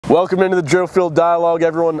Welcome into the Drillfield Dialogue,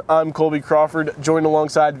 everyone. I'm Kolby Crawford, joined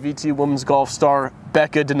alongside VT Women's Golf star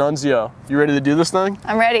Becca Dinunzio. You ready to do this thing?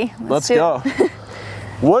 I'm ready. Let's go.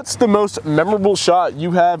 What's the most memorable shot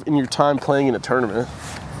you have in your time playing in a tournament?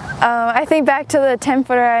 I think back to the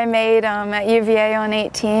 10-footer I made at UVA on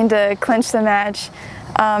 18 to clinch the match.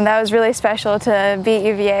 That was really special to beat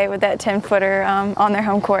UVA with that 10-footer on their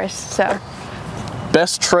home course. So,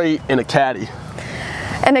 best trait in a caddy?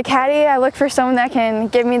 In a caddy, I look for someone that can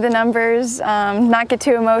give me the numbers, not get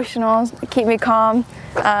too emotional, keep me calm,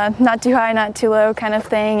 not too high, not too low kind of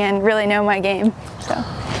thing, and really know my game. So.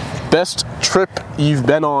 Best trip you've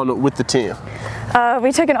been on with the team?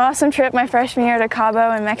 We took an awesome trip my freshman year to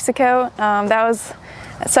Cabo in Mexico. That was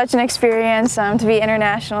such an experience to be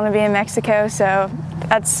international, to be in Mexico, so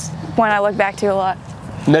that's one I look back to a lot.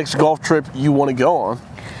 Next golf trip you want to go on?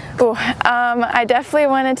 Ooh, I definitely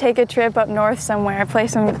want to take a trip up north somewhere, play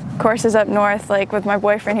some courses up north, like with my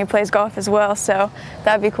boyfriend who plays golf as well, so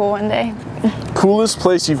that'd be cool one day. Coolest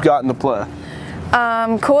place you've gotten to play?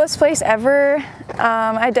 Coolest place ever,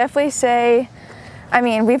 I'd definitely say, I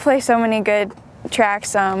mean, we play so many good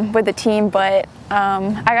tracks with the team, but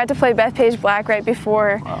I got to play Bethpage Black right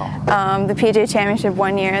before the PGA Championship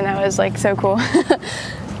one year, and that was like so cool.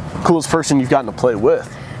 Coolest person you've gotten to play with?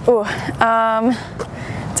 Ooh,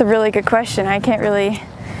 it's a really good question. I can't really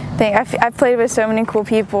think. I've played with so many cool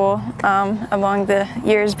people along the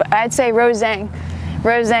years, but I'd say Rose Zhang.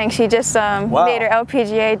 Rose Zhang, she just made her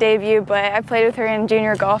LPGA debut, but I played with her in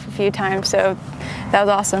junior golf a few times, so that was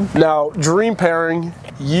awesome. Now, dream pairing,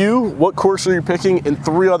 what course are you picking, and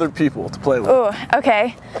 3 other people to play with? Ooh,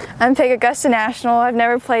 okay. I'm picking Augusta National. I've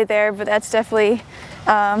never played there, but that's definitely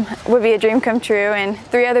would be a dream come true. And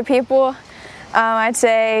 3 other people, I'd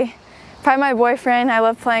say probably my boyfriend. I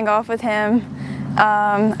love playing golf with him.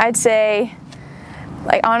 I'd say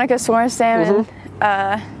like Annika Sorenstam,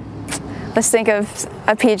 and let's think of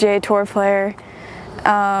a PGA Tour player,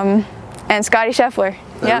 and Scotty Scheffler.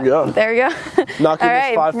 There we go. There we go. Knocking All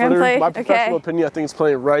this right, 5-footer. My professional opinion, I think it's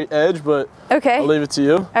playing right edge, but I'll leave it to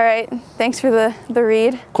you. All right. Thanks for the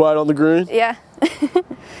read. Quiet on the green? Yeah.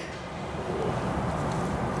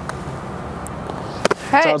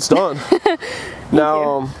 That's how it's done.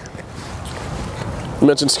 Now, you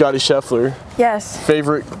mentioned Scotty Scheffler. Yes.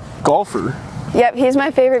 Favorite golfer? Yep, he's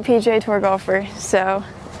my favorite PGA Tour golfer, so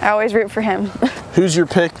I always root for him. Who's your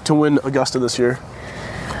pick to win Augusta this year?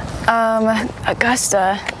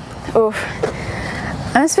 Augusta. Oof.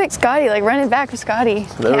 I'm gonna pick Scotty, like running back with Scotty.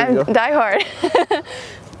 There we go. Die hard.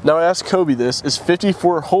 Now I asked Kolby this, is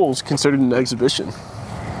 54 holes considered an exhibition?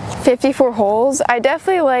 54 holes? I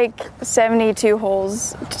definitely like 72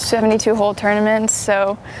 holes, 72 hole tournaments,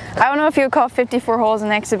 so I don't know if you would call 54 holes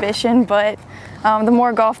an exhibition, but the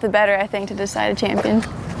more golf the better, I think, to decide a champion.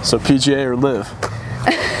 So PGA or LIV?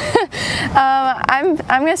 I'm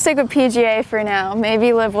gonna stick with PGA for now.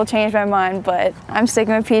 Maybe LIV will change my mind, but I'm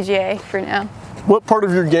sticking with PGA for now. What part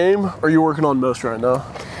of your game are you working on most right now?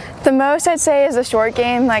 The most I'd say is the short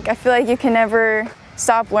game. Like, I feel like you can never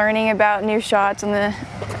stop learning about new shots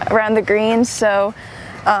around the greens. So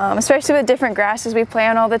especially with different grasses we play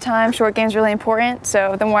on all the time, short game's really important.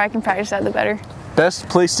 So the more I can practice that, the better. Best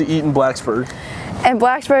place to eat in Blacksburg? In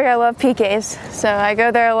Blacksburg, I love PK's. So I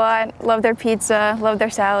go there a lot, love their pizza, love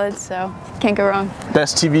their salads, so can't go wrong.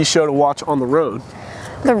 Best TV show to watch on the road?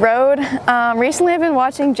 The road? Recently I've been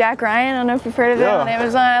watching Jack Ryan. I don't know if you've heard of it on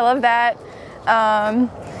Amazon. I love that.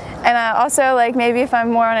 And I also, like, maybe if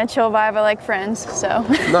I'm more on a chill vibe, I like Friends, so.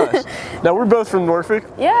 Nice. Now, we're both from Norfolk.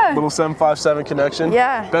 Yeah. Little 757 connection.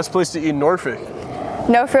 Yeah. Best place to eat in Norfolk?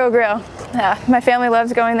 No Frill Grill. Yeah, my family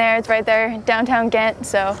loves going there. It's right there, downtown Ghent,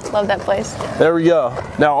 so love that place. There we go.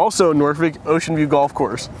 Now, also in Norfolk, Ocean View Golf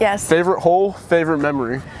Course. Yes. Favorite hole, favorite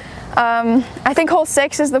memory? I think hole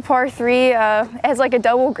 6 is the par 3. It has like a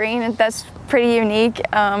double green. That's pretty unique.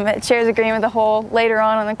 It shares a green with a hole later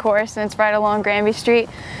on the course, and it's right along Granby Street.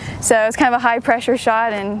 So it's kind of a high pressure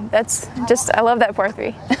shot, and that's just, I love that par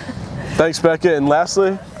 3. Thanks, Becca. And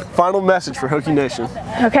lastly, final message for Hokie Nation.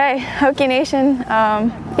 Okay, Hokie Nation.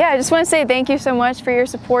 Yeah, I just want to say thank you so much for your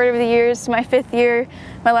support over the years. It's my 5th year,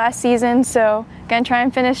 my last season, so gonna try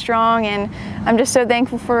and finish strong, and I'm just so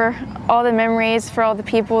thankful for all the memories, for all the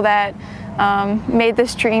people that made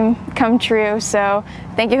this dream come true. So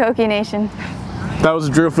thank you, Hokie Nation. That was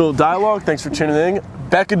a Drillfield Dialogue. Thanks for tuning in.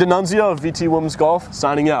 Becca Dinunzio of VT Women's Golf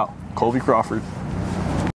signing out. Kolby Crawford.